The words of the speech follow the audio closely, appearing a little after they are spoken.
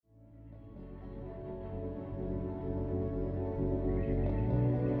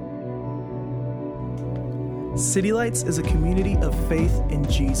City Lights is a community of faith in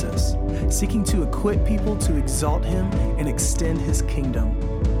Jesus, seeking to equip people to exalt Him and extend His kingdom.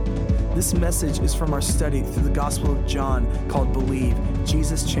 This message is from our study through the Gospel of John called Believe,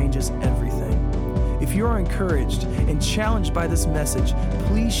 Jesus Changes Everything. If you are encouraged and challenged by this message,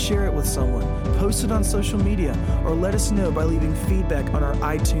 please share it with someone, post it on social media, or let us know by leaving feedback on our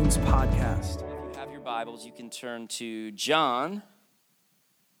iTunes podcast. If you have your Bibles, you can turn to John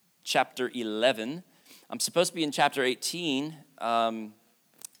chapter 11. I'm supposed to be in chapter 18,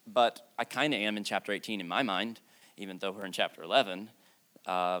 but I kind of am in chapter 18 in my mind, even though we're in chapter 11.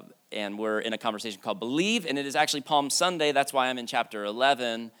 And we're in a conversation called Believe, and it is actually Palm Sunday. That's why I'm in chapter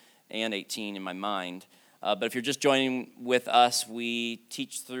 11 and 18 in my mind. But if you're just joining with us, we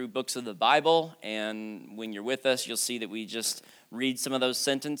teach through books of the Bible, and when you're with us, you'll see that we just read some of those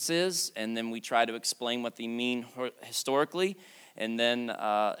sentences, and then we try to explain what they mean historically. And then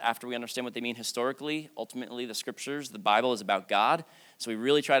after we understand what they mean historically, ultimately the scriptures, the Bible is about God. So we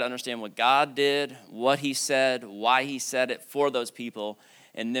really try to understand what God did, what He said, why He said it for those people.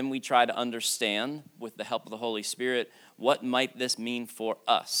 And then we try to understand, with the help of the Holy Spirit, what might this mean for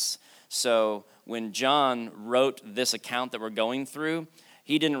us. So when John wrote this account that we're going through,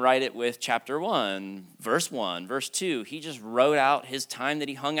 he didn't write it with chapter 1, verse 2. He just wrote out his time that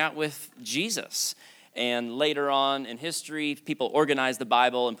he hung out with Jesus. And later on in history, people organized the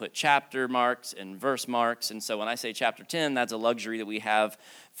Bible and put chapter marks and verse marks. And so when I say chapter 10, that's a luxury that we have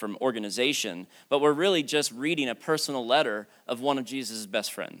from organization. But we're really just reading a personal letter of one of Jesus'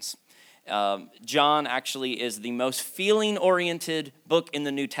 best friends. John actually is the most feeling-oriented book in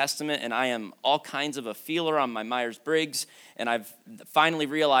the New Testament, and I am all kinds of a feeler on my Myers-Briggs, and I've finally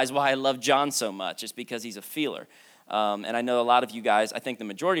realized why I love John so much. It's because he's a feeler. And I know a lot of you guys, I think the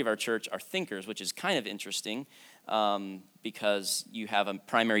majority of our church are thinkers, which is kind of interesting because you have a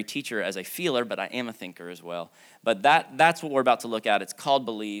primary teacher as a feeler, but I am a thinker as well. But that's what we're about to look at. It's called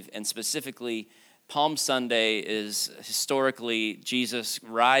Believe, and specifically Palm Sunday is historically Jesus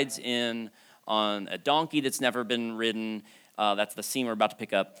rides in on a donkey that's never been ridden. That's the scene we're about to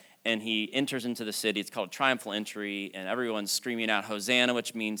pick up. And he enters into the city. It's called a triumphal entry, and everyone's screaming out, Hosanna,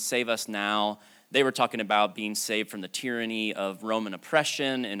 which means save us now. They were talking about being saved from the tyranny of Roman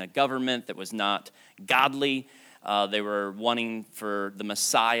oppression in a government that was not godly. They were wanting for the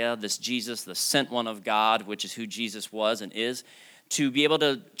Messiah, this Jesus, the sent one of God, which is who Jesus was and is, to be able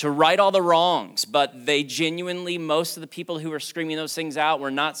to right all the wrongs. But they genuinely, most of the people who were screaming those things out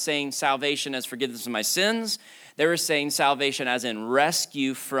were not saying salvation as forgiveness of my sins. They were saying salvation as in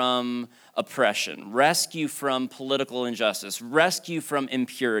rescue from oppression, rescue from political injustice, rescue from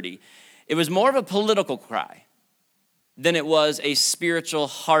impurity. It was more of a political cry than it was a spiritual,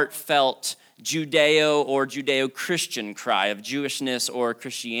 heartfelt Judeo or Judeo-Christian cry of Jewishness or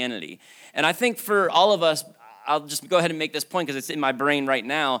Christianity. And I think for all of us, I'll just go ahead and make this point because it's in my brain right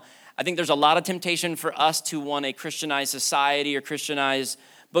now. I think there's a lot of temptation for us to want a Christianized society or Christianized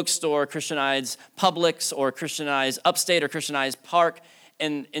bookstore, Christianized Publix, or Christianized Upstate or Christianized Park.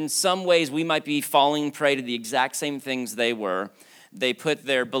 And in some ways, we might be falling prey to the exact same things they were. They put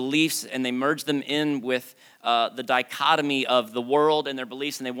their beliefs and they merged them in with the dichotomy of the world and their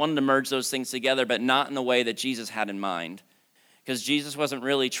beliefs, and they wanted to merge those things together, but not in the way that Jesus had in mind. Because Jesus wasn't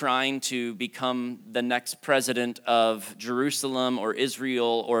really trying to become the next president of Jerusalem or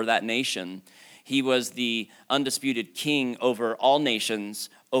Israel or that nation. He was the undisputed king over all nations,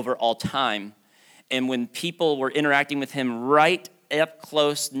 over all time. And when people were interacting with him right up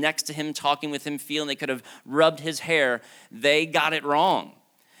close, next to him, talking with him, feeling they could have rubbed his hair, they got it wrong.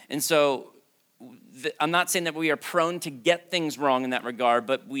 And so I'm not saying that we are prone to get things wrong in that regard,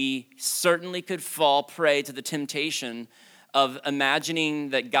 but we certainly could fall prey to the temptation of imagining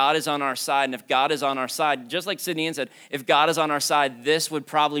that God is on our side. And if God is on our side, just like Sidney Ann said, if God is on our side, this would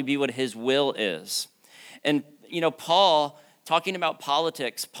probably be what His will is. And, Paul, talking about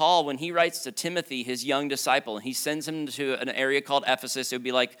politics, Paul, when he writes to Timothy, his young disciple, and he sends him to an area called Ephesus, it would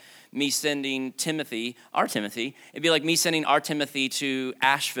be like me sending Timothy, it'd be like me sending our Timothy to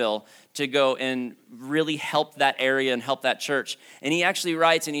Asheville to go and really help that area and help that church. And he actually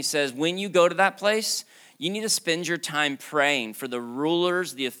writes and he says, when you go to that place, you need to spend your time praying for the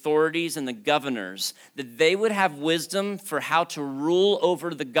rulers, the authorities, and the governors, that they would have wisdom for how to rule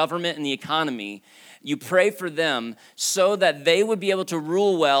over the government and the economy. You pray for them so that they would be able to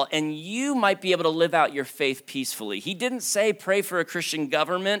rule well and you might be able to live out your faith peacefully. He didn't say pray for a Christian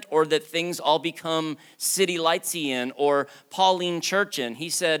government or that things all become City Lightsy-ian or Pauline Church-in. He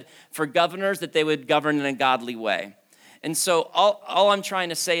said for governors that they would govern in a godly way. And so all I'm trying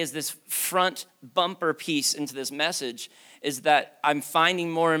to say is this front bumper piece into this message is that I'm finding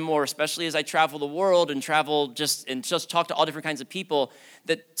more and more, especially as I travel the world and just talk to all different kinds of people,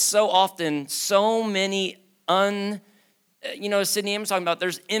 that so often, so many Sydney was talking about,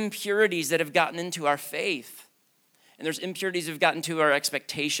 there's impurities that have gotten into our faith. And there's impurities that have gotten into our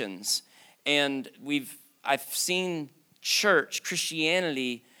expectations. And I've seen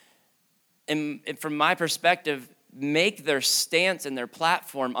Christianity, and from my perspective, make their stance and their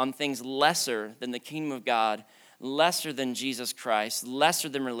platform on things lesser than the kingdom of God, lesser than Jesus Christ, lesser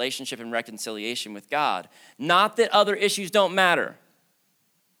than relationship and reconciliation with God. Not that other issues don't matter,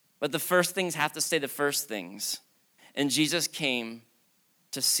 but the first things have to stay the first things. And Jesus came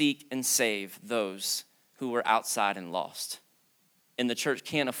to seek and save those who were outside and lost. And the church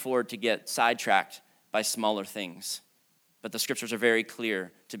can't afford to get sidetracked by smaller things. But the scriptures are very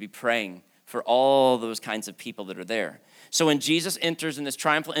clear to be praying for all those kinds of people that are there. So when Jesus enters in this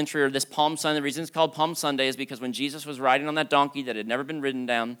triumphal entry, or this Palm Sunday, the reason it's called Palm Sunday is because when Jesus was riding on that donkey that had never been ridden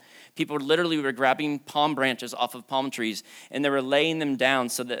down, people literally were grabbing palm branches off of palm trees, and they were laying them down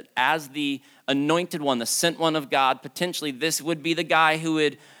so that as the anointed one, the sent one of God, potentially this would be the guy who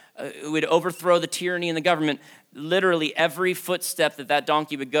would overthrow the tyranny in the government. Literally every footstep that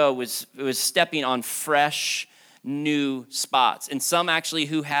donkey would go was stepping on fresh, new spots. And some actually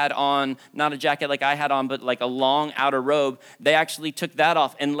who had on, not a jacket like I had on, but like a long outer robe, they actually took that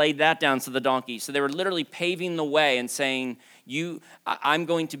off and laid that down to the donkey. So they were literally paving the way and saying, I'm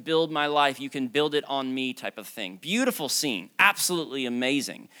going to build my life, you can build it on me type of thing. Beautiful scene, absolutely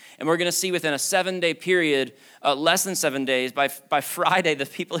amazing. And we're gonna see within a 7-day period, less than 7 days, by Friday, the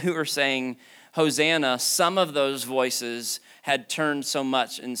people who were saying, Hosanna, some of those voices had turned so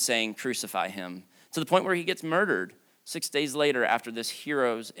much in saying, crucify him, to the point where he gets murdered 6 days later after this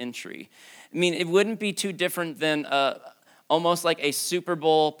hero's entry. I mean, it wouldn't be too different than almost like a Super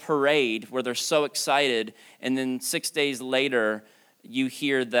Bowl parade where they're so excited, and then 6 days later, you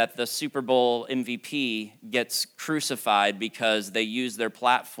hear that the Super Bowl MVP gets crucified because they used their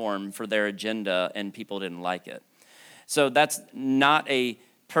platform for their agenda and people didn't like it. So that's not a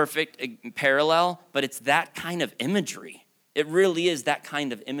perfect parallel, but it's that kind of imagery. It really is that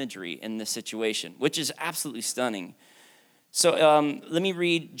kind of imagery in this situation, which is absolutely stunning. So let me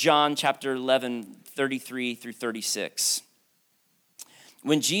read John chapter 11, 33 through 36.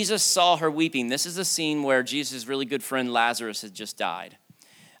 When Jesus saw her weeping, this is a scene where Jesus' really good friend Lazarus had just died.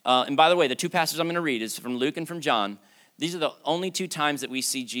 And by the way, the two passages I'm going to read is from Luke and from John. These are the only two times that we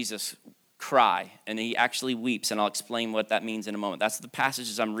see Jesus cry, and he actually weeps, and I'll explain what that means in a moment. That's the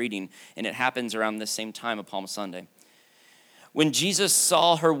passages I'm reading, and it happens around the same time of Palm Sunday. When Jesus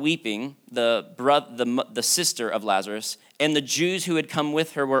saw her weeping, the sister of Lazarus, and the Jews who had come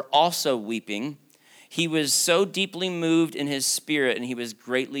with her were also weeping, he was so deeply moved in his spirit, and he was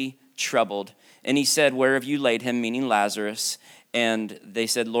greatly troubled. And he said, where have you laid him, meaning Lazarus? And they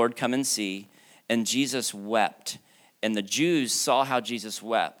said, Lord, come and see. And Jesus wept. And the Jews saw how Jesus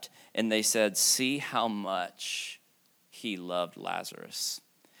wept, and they said, see how much he loved Lazarus.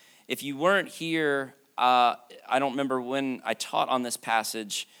 If you weren't here, I don't remember when I taught on this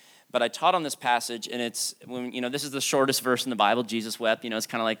passage, but I taught on this passage, and it's when, this is the shortest verse in the Bible. Jesus wept. It's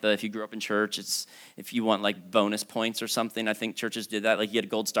kind of like if you grew up in church, it's if you want like bonus points or something. I think churches did that. Like you get a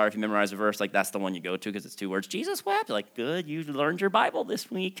gold star if you memorize a verse. Like that's the one you go to because it's 2 words. Jesus wept. You're like, good, you learned your Bible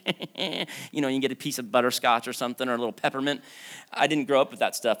this week. You get a piece of butterscotch or something or a little peppermint. I didn't grow up with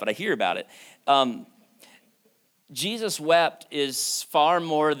that stuff, but I hear about it. Jesus wept is far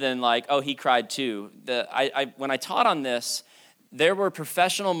more than like, oh, he cried too. When I taught on this, there were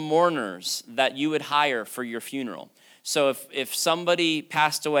professional mourners that you would hire for your funeral. So if somebody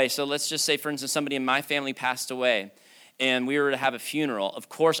passed away, so let's just say, for instance, somebody in my family passed away, and we were to have a funeral, of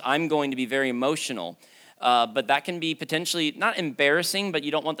course, I'm going to be very emotional. But that can be potentially not embarrassing, but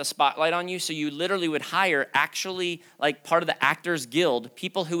you don't want the spotlight on you. So you literally would hire actually like part of the Actors Guild,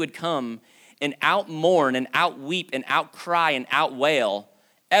 people who would come and out-mourn and out-weep and out-cry and out-wail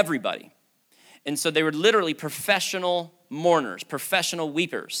everybody. And so they were literally professional mourners, professional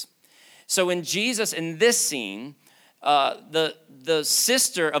weepers. So when Jesus, in this scene, the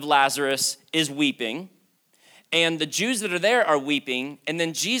sister of Lazarus is weeping, and the Jews that are there are weeping, and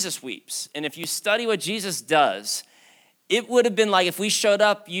then Jesus weeps. And if you study what Jesus does, it would have been like if we showed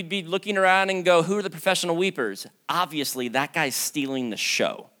up, you'd be looking around and go, who are the professional weepers? Obviously, that guy's stealing the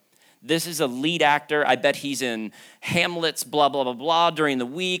show. This is a lead actor. I bet he's in Hamlet's blah, blah, blah, blah during the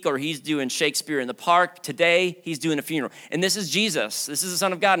week, or he's doing Shakespeare in the Park. Today, he's doing a funeral. And this is Jesus. This is the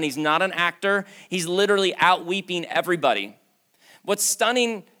Son of God, and he's not an actor. He's literally out weeping everybody. What's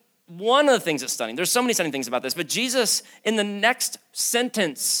stunning one of the things that's stunning, there's so many stunning things about this, but Jesus in the next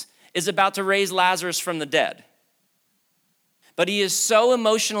sentence is about to raise Lazarus from the dead. But he is so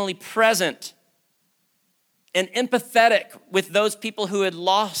emotionally present and empathetic with those people who had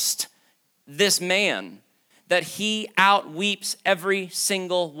lost this man that he outweeps every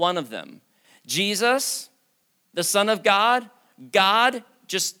single one of them. Jesus, the Son of God,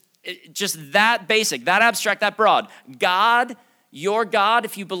 just that basic, that abstract, that broad. God, your God,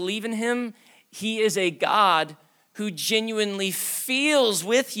 if you believe in him, he is a God who genuinely feels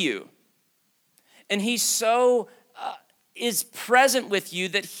with you. And he so is present with you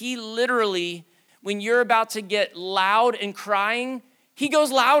that he literally, when you're about to get loud and crying, he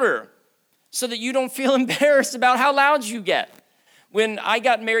goes louder so that you don't feel embarrassed about how loud you get. When I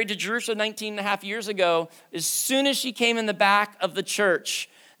got married to Jerusha 19 and a half years ago, as soon as she came in the back of the church,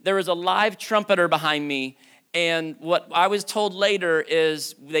 there was a live trumpeter behind me. And what I was told later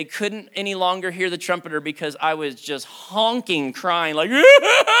is they couldn't any longer hear the trumpeter because I was just honking, crying, like,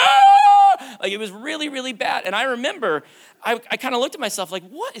 like it was really, really bad. And I remember, I kind of looked at myself like,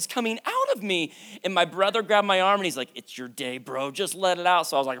 what is coming out of me? And my brother grabbed my arm and he's like, it's your day, bro, just let it out.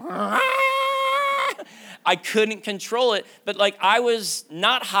 So I was like, I couldn't control it, but like I was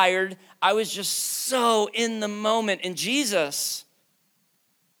not hired. I was just so in the moment. And Jesus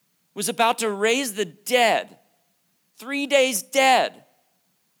was about to raise the dead, 3 days dead.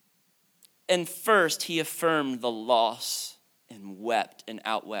 And first he affirmed the loss and wept and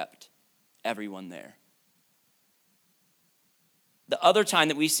outwept everyone there. The other time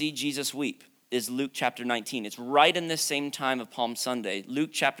that we see Jesus weep is Luke chapter 19. It's right in this same time of Palm Sunday. Luke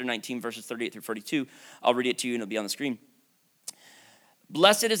chapter 19, verses 38 through 42. I'll read it to you and it'll be on the screen.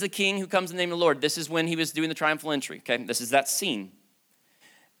 Blessed is the King who comes in the name of the Lord. This is when he was doing the triumphal entry, okay? This is that scene.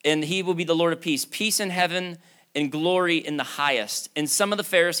 And he will be the Lord of peace. Peace in heaven and glory in the highest. And some of the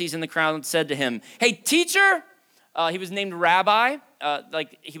Pharisees in the crowd said to him, hey, teacher. He was named Rabbi.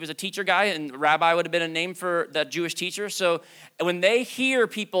 Like he was a teacher guy, and Rabbi would have been a name for that Jewish teacher. So when they hear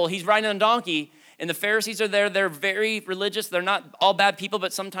people, he's riding on a donkey, and the Pharisees are there, they're very religious. They're not all bad people,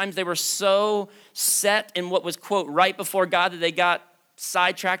 but sometimes they were so set in what was, quote, right before God that they got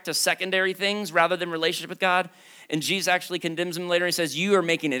sidetracked to secondary things rather than relationship with God. And Jesus actually condemns them later. He says, you are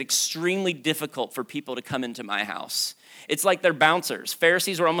making it extremely difficult for people to come into my house. It's like they're bouncers.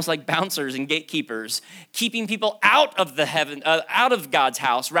 Pharisees were almost like bouncers and gatekeepers, keeping people out of God's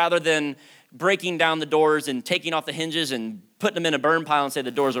house rather than breaking down the doors and taking off the hinges and putting them in a burn pile and say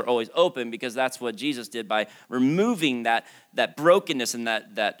the doors are always open, because that's what Jesus did by removing that brokenness and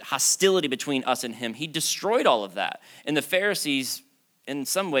that hostility between us and him. He destroyed all of that. And the Pharisees, in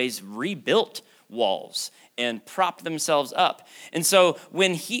some ways, rebuilt walls and propped themselves up. And so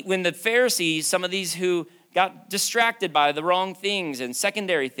when the Pharisees, some of these who got distracted by the wrong things and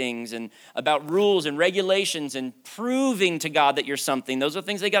secondary things and about rules and regulations and proving to God that you're something, those are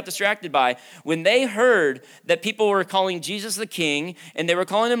things they got distracted by. When they heard that people were calling Jesus the King and they were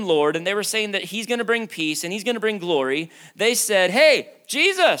calling him Lord and they were saying that he's going to bring peace and he's going to bring glory, they said, hey,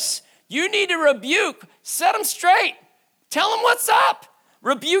 Jesus, you need to rebuke, set them straight, tell them what's up.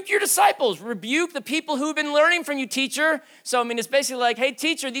 Rebuke your disciples. Rebuke the people who've been learning from you, teacher. So, it's basically like, hey,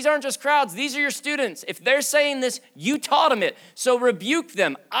 teacher, these aren't just crowds. These are your students. If they're saying this, you taught them it. So rebuke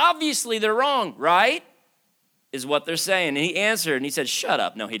them. Obviously, they're wrong, right? Is what they're saying. And he answered, and he said, shut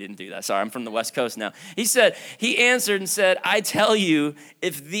up. No, he didn't do that. Sorry, I'm from the West Coast now. He answered and said, I tell you,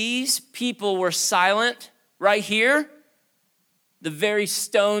 if these people were silent right here, the very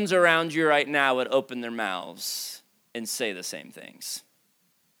stones around you right now would open their mouths and say the same things.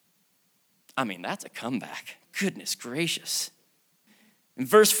 That's a comeback. Goodness gracious. In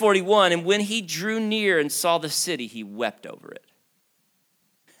verse 41, and when he drew near and saw the city, he wept over it.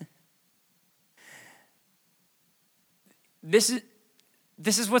 This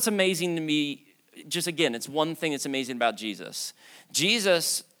is what's amazing to me. Just again, it's one thing that's amazing about Jesus.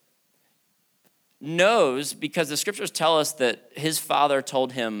 Jesus knows, because the scriptures tell us that his father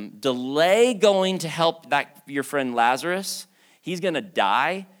told him, delay going to help your friend Lazarus. He's going to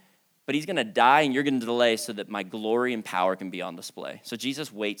die. But he's going to die and you're going to delay so that my glory and power can be on display. So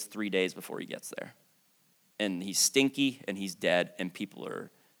Jesus waits 3 days before he gets there. And he's stinky and he's dead. And people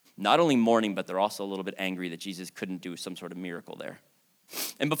are not only mourning, but they're also a little bit angry that Jesus couldn't do some sort of miracle there.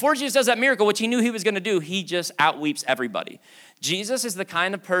 And before Jesus does that miracle, which he knew he was going to do, he just outweeps everybody. Jesus is the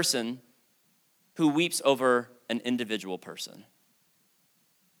kind of person who weeps over an individual person.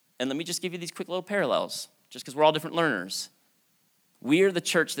 And let me just give you these quick little parallels, just because we're all different learners. We are the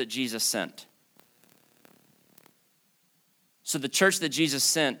church that Jesus sent. So the church that Jesus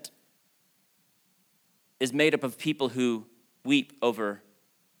sent is made up of people who weep over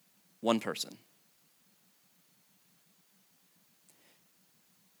One person.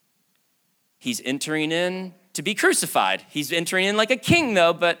 He's entering in to be crucified. He's entering in like a king,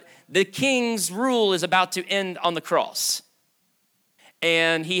 though, but the king's rule is about to end on the cross.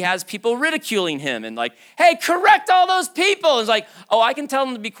 And he has people ridiculing him and like, hey, correct all those people. It's like, oh, I can tell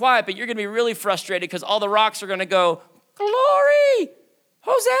them to be quiet, but you're going to be really frustrated because all the rocks are going to go, glory,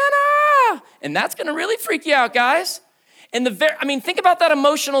 Hosanna. And that's going to really freak you out, guys. And think about that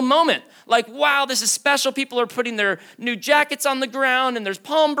emotional moment. Like, wow, this is special. People are putting their new jackets on the ground and there's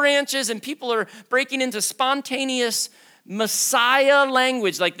palm branches and people are breaking into spontaneous Messiah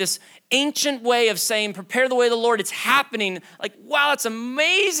language, like this ancient way of saying, prepare the way of the Lord. It's happening. Like, wow, that's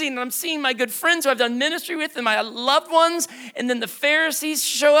amazing. And I'm seeing my good friends who I've done ministry with and my loved ones. And then the Pharisees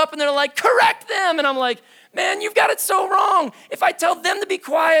show up and they're like, correct them. And I'm like, man, you've got it so wrong. If I tell them to be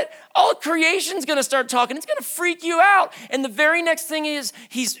quiet, all creation's going to start talking. It's going to freak you out. And the very next thing is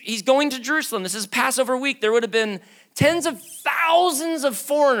he's going to Jerusalem. This is Passover week. There would have been tens of thousands of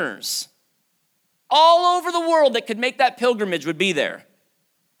foreigners all over the world that could make that pilgrimage would be there.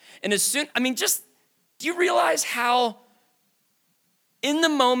 And do you realize how in the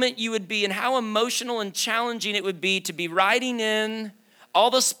moment you would be and how emotional and challenging it would be to be riding in, all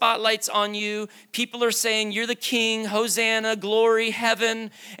the spotlights on you, people are saying you're the king, Hosanna, glory,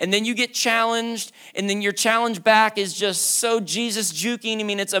 heaven, and then you get challenged, and then your challenge back is just so Jesus juking.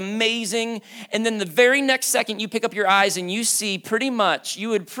 It's amazing. And then the very next second you pick up your eyes and you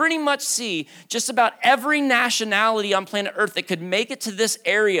would pretty much see just about every nationality on planet Earth that could make it to this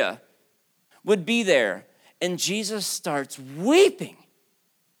area would be there. And Jesus starts weeping.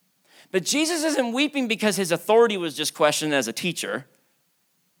 But Jesus isn't weeping because his authority was just questioned as a teacher.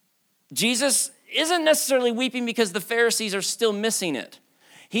 Jesus isn't necessarily weeping because the Pharisees are still missing it.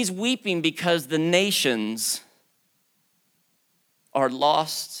 He's weeping because the nations are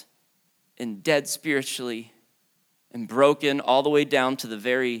lost and dead spiritually and broken all the way down to the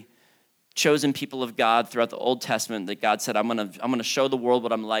very chosen people of God throughout the Old Testament that God said, I'm gonna show the world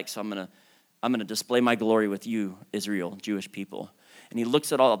what I'm like, so I'm gonna display my glory with you, Israel, Jewish people. And he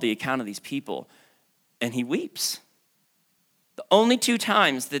looks at all the account of these people and he weeps. The only two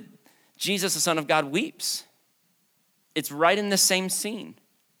times that Jesus, the Son of God, weeps. It's right in the same scene.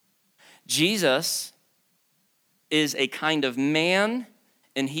 Jesus is a kind of man,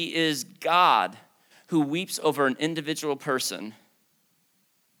 and he is God who weeps over an individual person.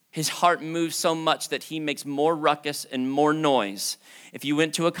 His heart moves so much that he makes more ruckus and more noise. If you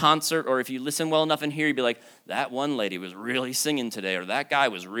went to a concert or if you listen well enough in here, you'd be like, that one lady was really singing today, or that guy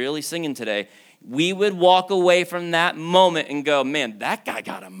was really singing today. We would walk away from that moment and go, man, that guy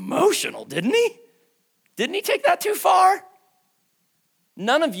got emotional, didn't he? Didn't he take that too far?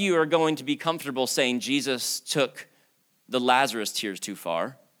 None of you are going to be comfortable saying Jesus took the Lazarus tears too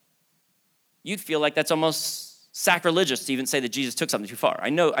far. You'd feel like that's almost sacrilegious to even say that Jesus took something too far. I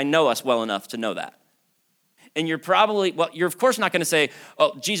know us well enough to know that. And you're of course not going to say,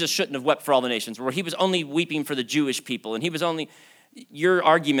 oh, Jesus shouldn't have wept for all the nations, or he was only weeping for the Jewish people, and your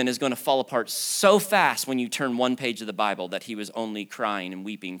argument is going to fall apart so fast when you turn one page of the Bible that he was only crying and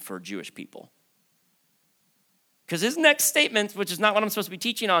weeping for Jewish people. Because his next statements, which is not what I'm supposed to be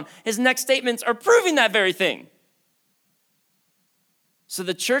teaching on, his next statements are proving that very thing. So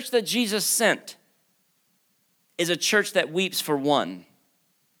the church that Jesus sent is a church that weeps for one.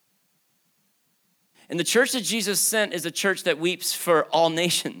 And the church that Jesus sent is a church that weeps for all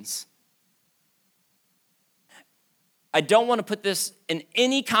nations. I don't want to put this in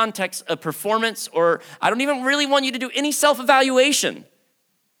any context of performance, or I don't even really want you to do any self-evaluation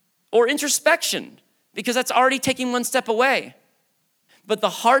or introspection, because that's already taking one step away. But the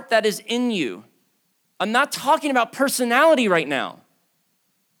heart that is in you, I'm not talking about personality right now.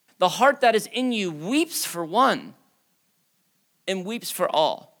 The heart that is in you weeps for one and weeps for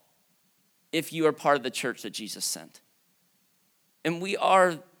all if you are part of the church that Jesus sent. And we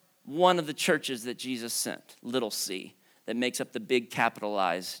are one of the churches that Jesus sent, little c, that makes up the big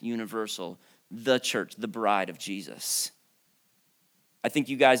capitalized, universal, the church, the bride of Jesus. I think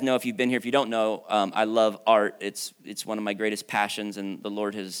you guys know, if you've been here, if you don't know, I love art. It's one of my greatest passions, and the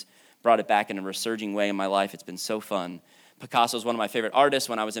Lord has brought it back in a resurging way in my life. It's been so fun. Picasso is one of my favorite artists.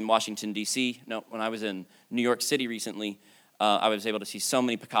 When I was in when I was in New York City recently, I was able to see so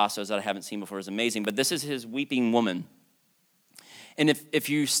many Picassos that I haven't seen before. It was amazing. But this is his Weeping Woman. And if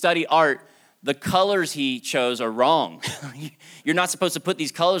you study art, the colors he chose are wrong. You're not supposed to put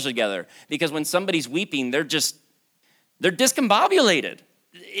these colors together, because when somebody's weeping, they're discombobulated.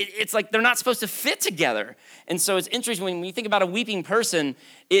 It's like they're not supposed to fit together. And so it's interesting when you think about a weeping person,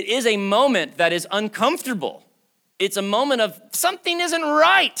 it is a moment that is uncomfortable. It's a moment of something isn't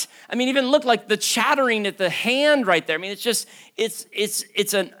right. I mean, even look like the chattering at the hand right there. I mean, it's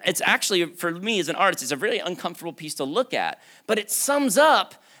actually, for me as an artist, it's a really uncomfortable piece to look at. But it sums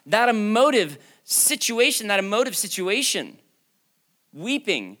up that emotive situation.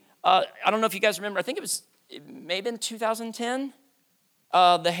 Weeping. I don't know if you guys remember, it may have been 2010,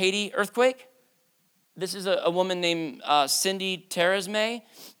 the Haiti earthquake. This is a woman named Cindy Terresme,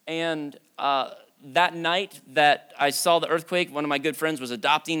 and that night that I saw the earthquake, one of my good friends was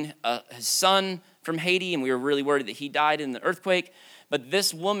adopting his son from Haiti, and we were really worried that he died in the earthquake. But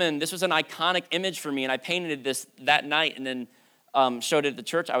this woman, this was an iconic image for me, and I painted this that night and then showed it at the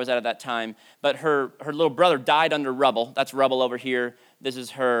church I was at that time. But her little brother died under rubble. That's rubble over here. This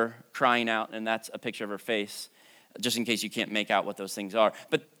is her crying out, and that's a picture of her face, just in case you can't make out what those things are.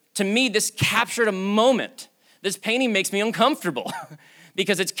 But to me, this captured a moment. This painting makes me uncomfortable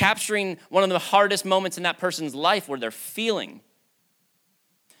because it's capturing one of the hardest moments in that person's life where they're feeling.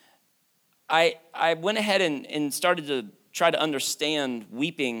 I went ahead and started to try to understand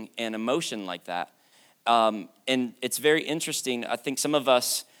weeping and emotion like that. And it's very interesting. I think some of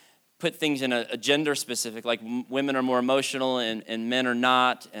us put things in a gender specific, like women are more emotional and men are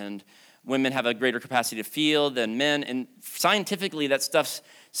not, and women have a greater capacity to feel than men. And scientifically, that stuff's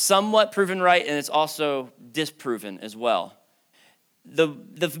somewhat proven right, and it's also disproven as well.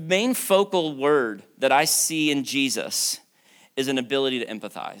 The main focal word that I see in Jesus is an ability to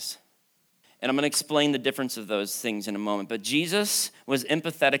empathize. And I'm going to explain the difference of those things in a moment. But Jesus was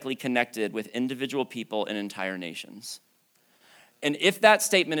empathetically connected with individual people and entire nations. And if that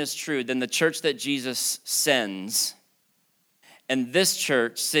statement is true, then the church that Jesus sends, and this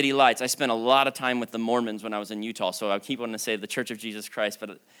church, City Lights, I spent a lot of time with the Mormons when I was in Utah, so I keep wanting to say the Church of Jesus Christ,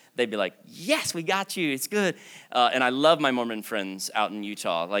 but they'd be like, yes, we got you, it's good. And I love my Mormon friends out in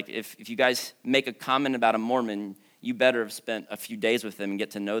Utah. Like, if you guys make a comment about a Mormon, you better have spent a few days with them and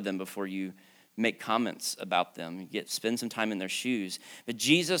get to know them before you make comments about them. Spend some time in their shoes. But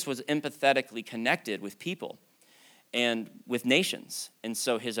Jesus was empathetically connected with people and with nations. And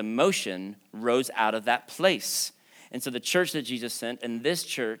so his emotion rose out of that place. And so the church that Jesus sent, and this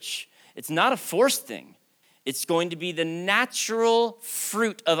church, it's not a forced thing. It's going to be the natural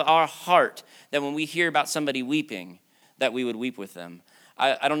fruit of our heart that when we hear about somebody weeping, that we would weep with them.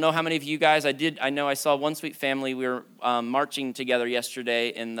 I don't know how many of you guys, I know I saw One Sweet Family. We were marching together yesterday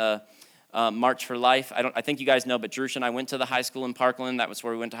in the March for Life. I think you guys know, but Drush and I went to the high school in Parkland. That was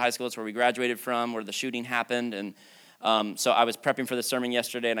where we went to high school. It's where we graduated from, where the shooting happened. And so I was prepping for the sermon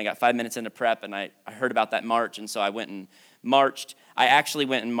yesterday, and I got 5 minutes into prep, and I heard about that march, and so I went and marched. I actually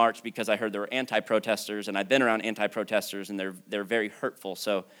went and marched because I heard there were anti-protesters, and I've been around anti-protesters, and they're very hurtful.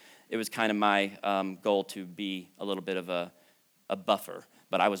 So it was kind of my goal to be a little bit of a buffer.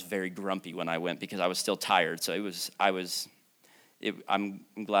 But I was very grumpy when I went because I was still tired. So I'm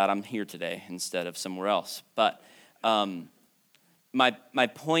glad I'm here today instead of somewhere else. But my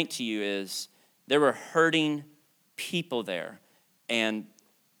point to you is there were hurting people there, and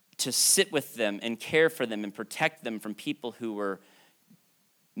to sit with them and care for them and protect them from people who were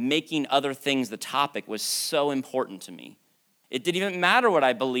making other things the topic was so important to me. It didn't even matter what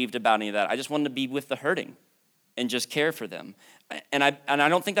I believed about any of that. I just wanted to be with the hurting and just care for them. And I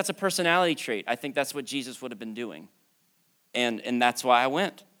don't think that's a personality trait. I think that's what Jesus would have been doing. And that's why I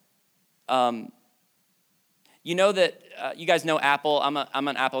went. You know that you guys know Apple. I'm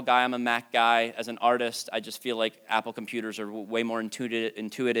an Apple guy. I'm a Mac guy. As an artist, I just feel like Apple computers are way more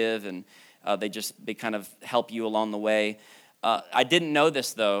intuitive, and they kind of help you along the way. I didn't know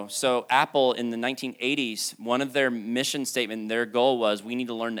this though. So Apple in the 1980s, one of their mission statement, their goal was we need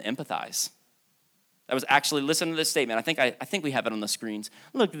to learn to empathize. That was actually, listen to this statement. I think we have it on the screens.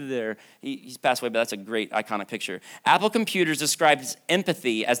 Look there. He's passed away, but that's a great iconic picture. Apple Computers describes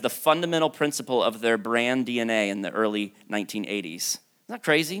empathy as the fundamental principle of their brand DNA in the early 1980s. Isn't that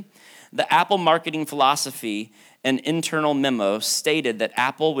crazy? The Apple marketing philosophy and internal memo stated that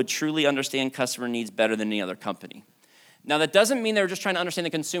Apple would truly understand customer needs better than any other company. Now, that doesn't mean they were just trying to understand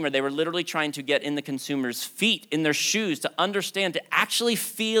the consumer. They were literally trying to get in the consumer's feet, in their shoes, to understand, to actually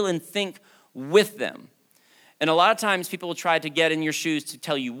feel and think with them. And a lot of times people will try to get in your shoes to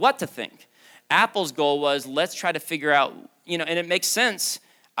tell you what to think. Apple's goal was, let's try to figure out, and it makes sense.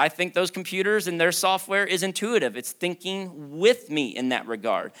 I think those computers and their software is intuitive. It's thinking with me in that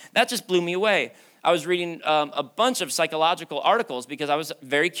regard. That just blew me away. I was reading a bunch of psychological articles because I was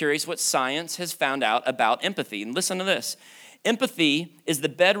very curious what science has found out about empathy. And listen to this. Empathy is the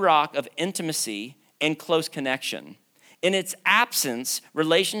bedrock of intimacy and close connection. In its absence,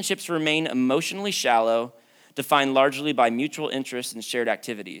 relationships remain emotionally shallow, defined largely by mutual interests and shared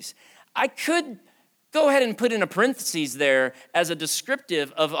activities. I could go ahead and put in a parentheses there as a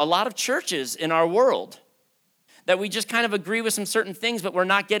descriptive of a lot of churches in our world. That we just kind of agree with some certain things, but we're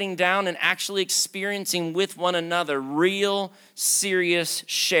not getting down and actually experiencing with one another real, serious,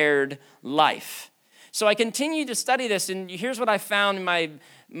 shared life. So I continued to study this, and here's what I found in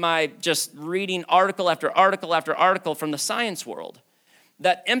my just reading article after article after article from the science world.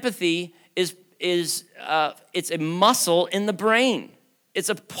 That empathy is it's a muscle in the brain. It's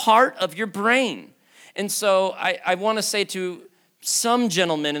a part of your brain. And so I want to say to some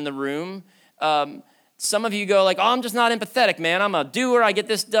gentlemen in the room, some of you go like, oh, I'm just not empathetic, man. I'm a doer. I get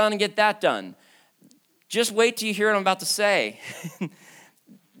this done and get that done. Just wait till you hear what I'm about to say.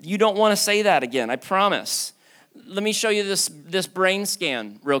 You don't want to say that again, I promise. Let me show you this brain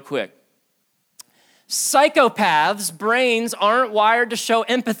scan real quick. Psychopaths' brains aren't wired to show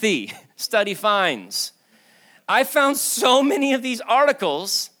empathy, study finds. I found so many of these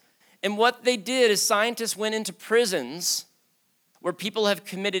articles, and what they did is scientists went into prisons where people have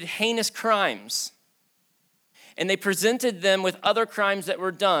committed heinous crimes, and they presented them with other crimes that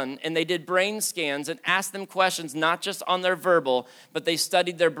were done, and they did brain scans and asked them questions, not just on their verbal, but they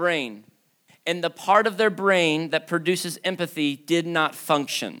studied their brain. And the part of their brain that produces empathy did not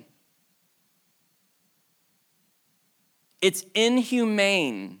function. It's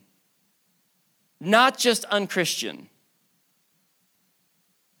inhumane, not just unchristian,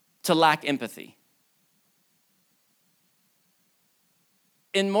 to lack empathy.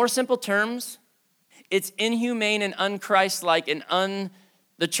 In more simple terms, it's inhumane and unchristlike and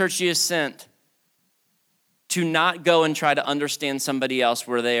the church Jesus sent to not go and try to understand somebody else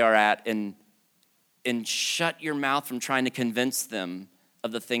where they are at and shut your mouth from trying to convince them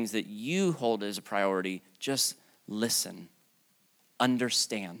of the things that you hold as a priority. Just listen,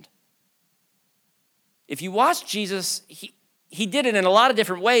 understand. If you watch Jesus, he did it in a lot of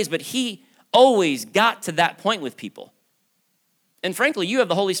different ways, but he always got to that point with people. And frankly, you have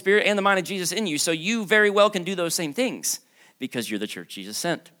the Holy Spirit and the mind of Jesus in you, so you very well can do those same things because you're the church Jesus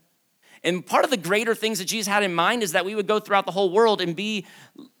sent. And part of the greater things that Jesus had in mind is that we would go throughout the whole world and be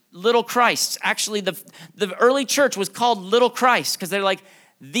little Christs. Actually, the early church was called little Christ because they're like,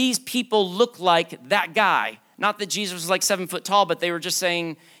 these people look like that guy. Not that Jesus was like 7 foot tall, but they were just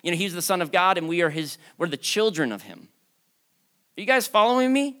saying, he's the Son of God and we're the children of him. Are you guys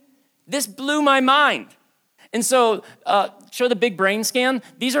following me? This blew my mind. And so, show the big brain scan.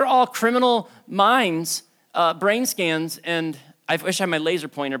 These are all criminal minds, brain scans, and I wish I had my laser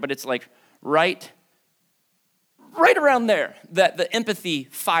pointer, but it's like right around there that the empathy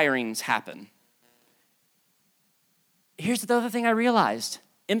firings happen. Here's the other thing I realized.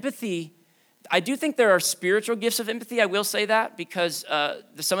 Empathy, I do think there are spiritual gifts of empathy. I will say that because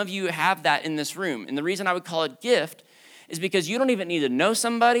some of you have that in this room. And the reason I would call it gift is because you don't even need to know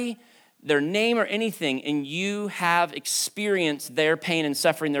somebody, their name or anything, and you have experienced their pain and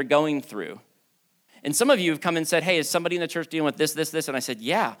suffering they're going through. And some of you have come and said, hey, is somebody in the church dealing with this? And I said,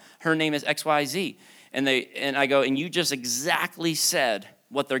 yeah, her name is XYZ. And I go, and you just exactly said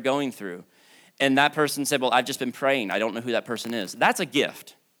what they're going through. And that person said, well, I've just been praying. I don't know who that person is. That's a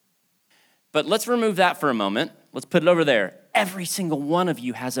gift. But let's remove that for a moment. Let's put it over there. Every single one of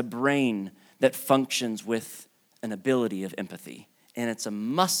you has a brain that functions with an ability of empathy, and it's a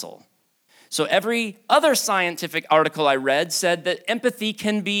muscle. So every other scientific article I read said that empathy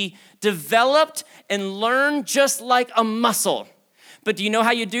can be developed and learned just like a muscle. But do you know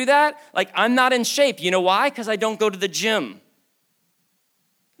how you do that? Like, I'm not in shape. You know why? Because I don't go to the gym.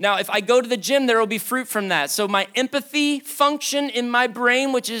 Now, if I go to the gym, there will be fruit from that. So my empathy function in my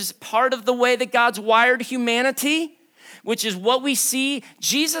brain, which is part of the way that God's wired humanity, which is what we see,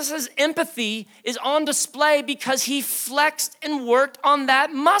 Jesus' empathy is on display because he flexed and worked on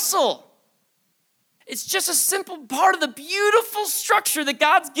that muscle. It's just a simple part of the beautiful structure that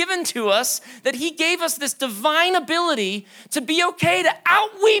God's given to us, that he gave us this divine ability to be okay to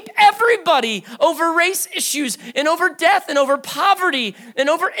outweep everybody over race issues and over death and over poverty and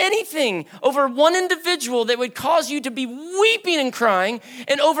over anything, over one individual that would cause you to be weeping and crying,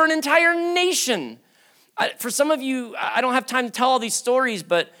 and over an entire nation. For some of you, I don't have time to tell all these stories,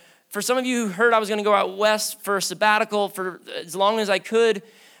 but for some of you who heard I was going to go out west for a sabbatical for as long as I could,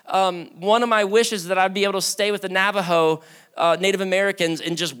 one of my wishes is that I'd be able to stay with the Navajo Native Americans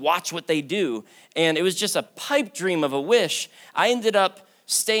and just watch what they do. And it was just a pipe dream of a wish. I ended up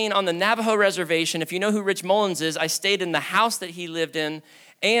staying on the Navajo reservation. If you know who Rich Mullins is, I stayed in the house that he lived in.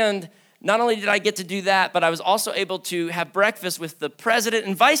 And not only did I get to do that, but I was also able to have breakfast with the president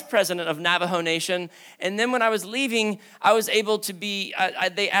and vice president of Navajo Nation. And then when I was leaving, I was able to be,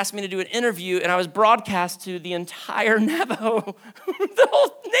 they asked me to do an interview, and I was broadcast to the entire Navajo, the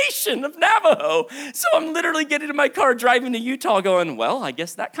whole nation of Navajo. So I'm literally getting in my car driving to Utah going, well, I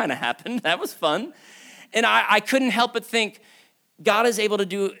guess that kind of happened. That was fun. And I couldn't help but think, God is able to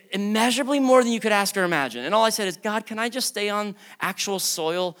do immeasurably more than you could ask or imagine. And all I said is, God, can I just stay on actual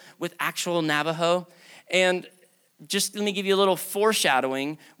soil with actual Navajo? And just let me give you a little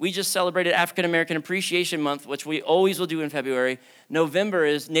foreshadowing. We just celebrated African American Appreciation Month, which we always will do in February. November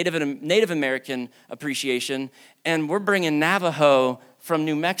is Native American Appreciation, and we're bringing Navajo from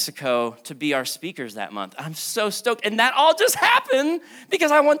New Mexico to be our speakers that month. I'm so stoked. And that all just happened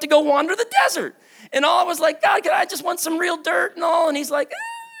because I went to go wander the desert. And all I was like, God, I just want some real dirt and all. And he's like,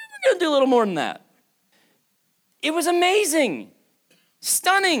 we're going to do a little more than that. It was amazing,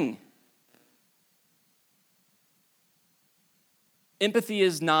 stunning. Empathy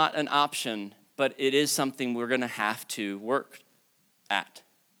is not an option, but it is something we're going to have to work at.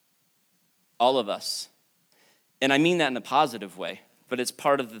 All of us. And I mean that in a positive way, but it's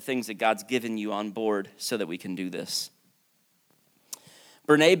part of the things that God's given you on board so that we can do this.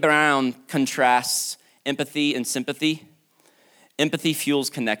 Brené Brown contrasts empathy and sympathy. Empathy fuels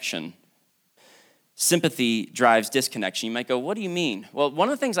connection. Sympathy drives disconnection. You might go, what do you mean? Well, one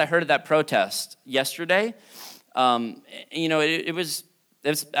of the things I heard at that protest yesterday, it was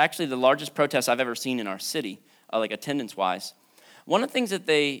actually the largest protest I've ever seen in our city, like attendance-wise. One of the things that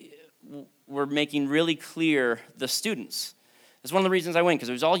they were making really clear, the students, that's one of the reasons I went, because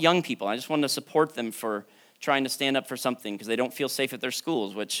it was all young people. I just wanted to support them for trying to stand up for something because they don't feel safe at their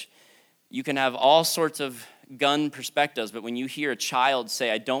schools, which you can have all sorts of gun perspectives, but when you hear a child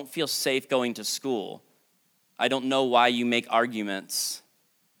say, I don't feel safe going to school, I don't know why you make arguments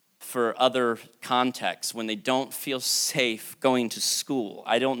for other contexts when they don't feel safe going to school.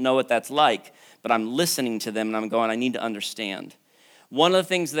 I don't know what that's like, but I'm listening to them and I'm going, I need to understand. One of the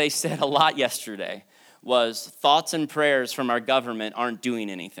things they said a lot yesterday was thoughts and prayers from our government aren't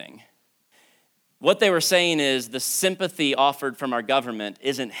doing anything. What they were saying is the sympathy offered from our government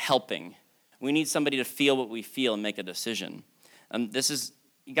isn't helping. We need somebody to feel what we feel and make a decision.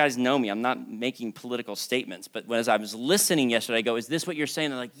 You guys know me, I'm not making political statements, but as I was listening yesterday, I go, is this what you're saying?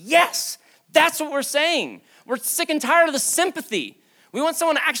 They're like, yes, that's what we're saying. We're sick and tired of the sympathy. We want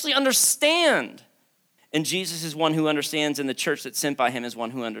someone to actually understand. And Jesus is one who understands, and the church that's sent by him is one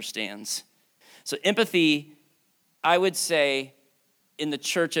who understands. So empathy, I would say, in the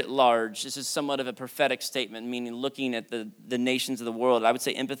church at large, this is somewhat of a prophetic statement, meaning looking at the nations of the world. I would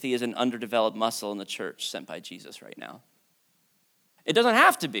say empathy is an underdeveloped muscle in the church sent by Jesus right now. It doesn't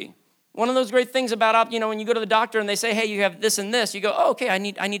have to be. One of those great things about, when you go to the doctor and they say, hey, you have this and this, you go, oh, okay, I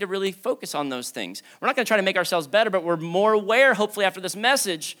need to really focus on those things. We're not going to try to make ourselves better, but we're more aware, hopefully, after this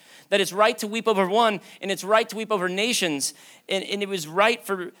message, that it's right to weep over one, and it's right to weep over nations. And it was right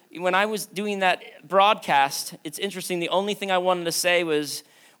for, when I was doing that broadcast, it's interesting, the only thing I wanted to say was,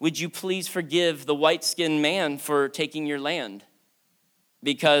 would you please forgive the white-skinned man for taking your land?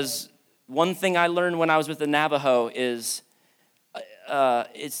 Because one thing I learned when I was with the Navajo is,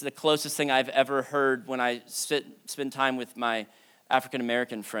 it's the closest thing I've ever heard when I spend time with my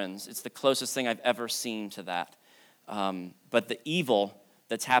African-American friends. It's the closest thing I've ever seen to that. But the evil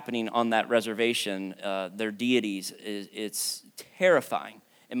that's happening on that reservation, their deities, it's terrifying.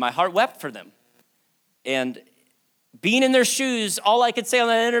 And my heart wept for them. And being in their shoes, all I could say on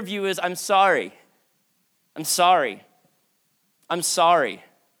that interview is, I'm sorry. I'm sorry. I'm sorry.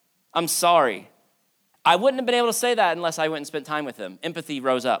 I'm sorry. I wouldn't have been able to say that unless I went and spent time with them. Empathy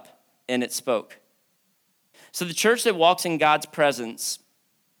rose up and it spoke. So the church that walks in God's presence,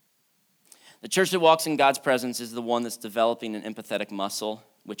 is the one that's developing an empathetic muscle,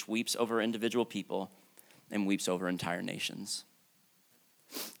 which weeps over individual people and weeps over entire nations.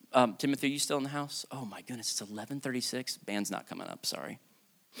 Timothy, are you still in the house? Oh my goodness, it's 11:36. Band's not coming up, sorry.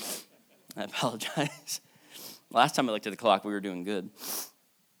 I apologize. Last time I looked at the clock, we were doing good.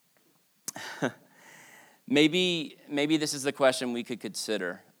 Maybe this is the question we could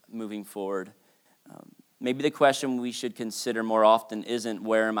consider moving forward. Maybe the question we should consider more often isn't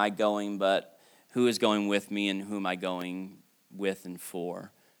where am I going, but who is going with me and who am I going with and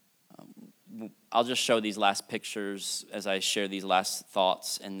for. I'll just show these last pictures as I share these last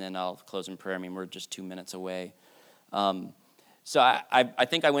thoughts, and then I'll close in prayer. I mean, we're just 2 minutes away. So I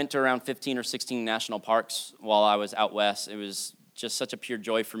think I went to around 15 or 16 national parks while I was out west. It was just such a pure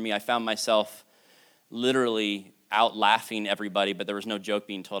joy for me. I found myself literally out laughing everybody, but there was no joke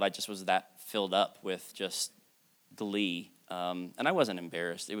being told. I just was that filled up with just glee. And I wasn't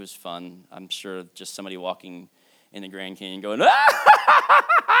embarrassed. It was fun. I'm sure just somebody walking in the Grand Canyon going,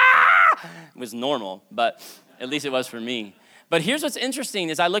 ah! It was normal, but at least it was for me. But here's what's interesting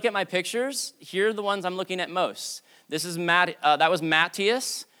is I look at my pictures. Here are the ones I'm looking at most. This is that was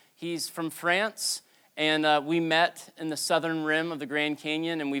Matthias. He's from France, and we met in the southern rim of the Grand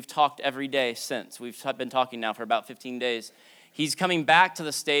Canyon, and we've talked every day since. We've been talking now for about 15 days. He's coming back to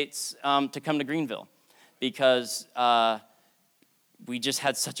the States to come to Greenville because we just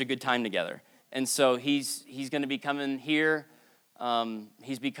had such a good time together. And so he's going to be coming here.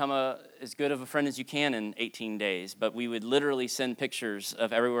 He's become as good of a friend as you can in 18 days. But we would literally send pictures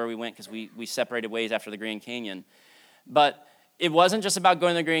of everywhere we went because we separated ways after the Grand Canyon. But it wasn't just about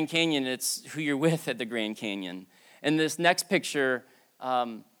going to the Grand Canyon. It's who you're with at the Grand Canyon. And this next picture,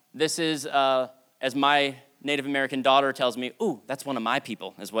 this is, as my Native American daughter tells me, ooh, that's one of my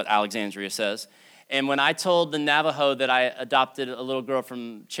people, is what Alexandria says. And when I told the Navajo that I adopted a little girl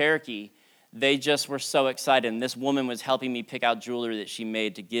from Cherokee, they just were so excited. And this woman was helping me pick out jewelry that she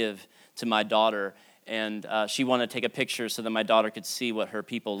made to give to my daughter. And she wanted to take a picture so that my daughter could see what her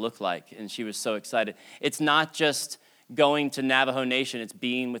people look like. And she was so excited. It's not just going to Navajo Nation, it's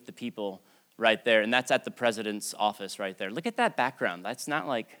being with the people right there. And that's at the president's office right there. Look at that background. That's not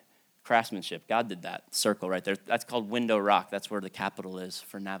like craftsmanship. God did that circle right there. That's called Window Rock. That's where the capital is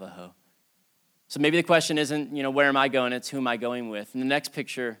for Navajo. So maybe the question isn't, where am I going? It's who am I going with? In the next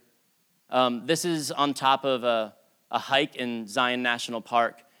picture, this is on top of a hike in Zion National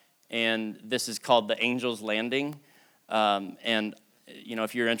Park, and this is called the Angel's Landing. And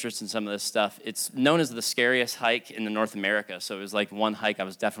if you're interested in some of this stuff, it's known as the scariest hike in North America. So it was like one hike I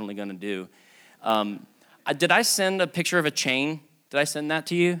was definitely going to do. Did I send a picture of a chain? Did I send that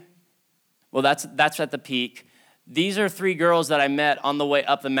to you? Well, that's at the peak. These are 3 girls that I met on the way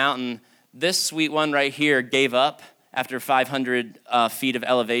up the mountain. This sweet one right here gave up after 500 feet of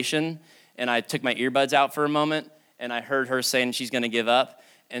elevation, and I took my earbuds out for a moment, and I heard her saying she's going to give up.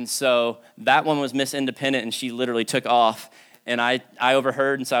 And so that one was Miss Independent, and she literally took off. And I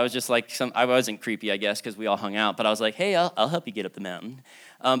overheard, and so I was just like, I wasn't creepy, I guess, because we all hung out. But I was like, hey, I'll help you get up the mountain.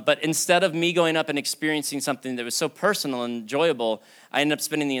 But instead of me going up and experiencing something that was so personal and enjoyable, I ended up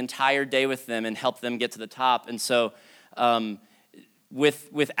spending the entire day with them and helped them get to the top. And so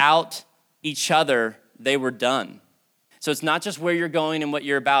without each other, they were done. So it's not just where you're going and what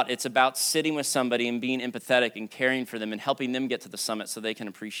you're about. It's about sitting with somebody and being empathetic and caring for them and helping them get to the summit so they can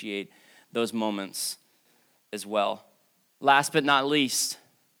appreciate those moments as well. Last but not least,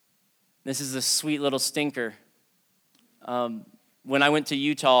 this is a sweet little stinker. When I went to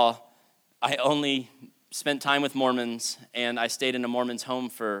Utah, I only spent time with Mormons, and I stayed in a Mormon's home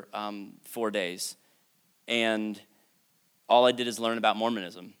for 4 days. And all I did is learn about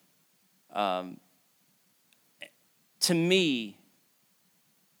Mormonism. To me,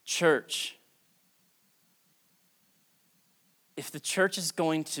 church, if the church is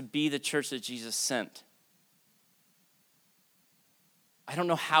going to be the church that Jesus sent, I don't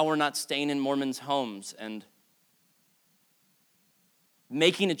know how we're not staying in Mormons' homes and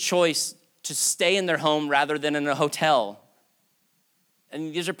making a choice to stay in their home rather than in a hotel.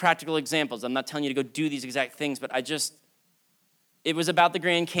 And these are practical examples. I'm not telling you to go do these exact things, but it was about the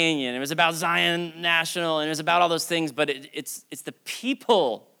Grand Canyon. It was about Zion National, and it was about all those things, but it's the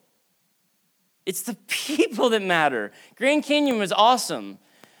people. It's the people that matter. Grand Canyon was awesome.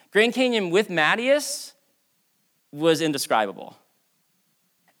 Grand Canyon with Matthias was indescribable.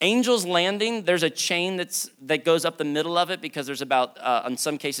 Angel's Landing, there's a chain that goes up the middle of it because there's about, in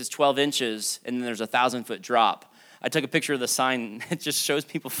some cases, 12 inches, and then there's a 1,000-foot drop. I took a picture of the sign. It just shows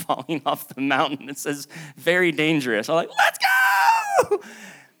people falling off the mountain. It says, very dangerous. I'm like, let's go!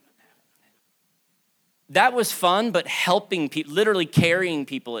 That was fun, but helping people, literally carrying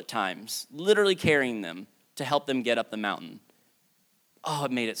people at times, literally carrying them to help them get up the mountain. Oh,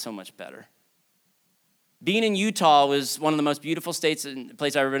 it made it so much better. Being in Utah was one of the most beautiful states and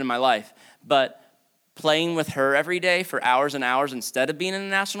places I've ever been in my life. But playing with her every day for hours and hours instead of being in the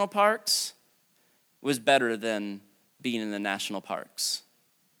national parks was better than being in the national parks.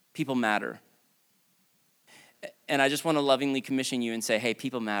 People matter. And I just want to lovingly commission you and say, hey,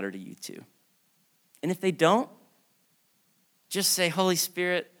 people matter to you too. And if they don't, just say, Holy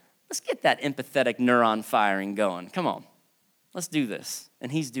Spirit, let's get that empathetic neuron firing going. Come on, let's do this.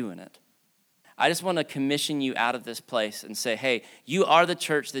 And he's doing it. I just want to commission you out of this place and say, hey, you are the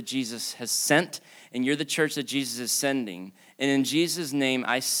church that Jesus has sent, and you're the church that Jesus is sending. And in Jesus' name,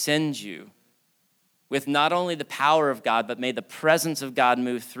 I send you with not only the power of God, but may the presence of God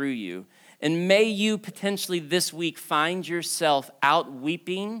move through you. And may you potentially this week find yourself out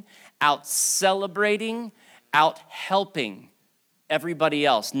weeping, out celebrating, out helping everybody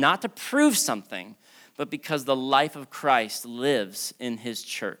else, not to prove something, but because the life of Christ lives in his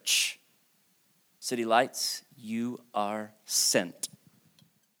church. City Lights, you are sent.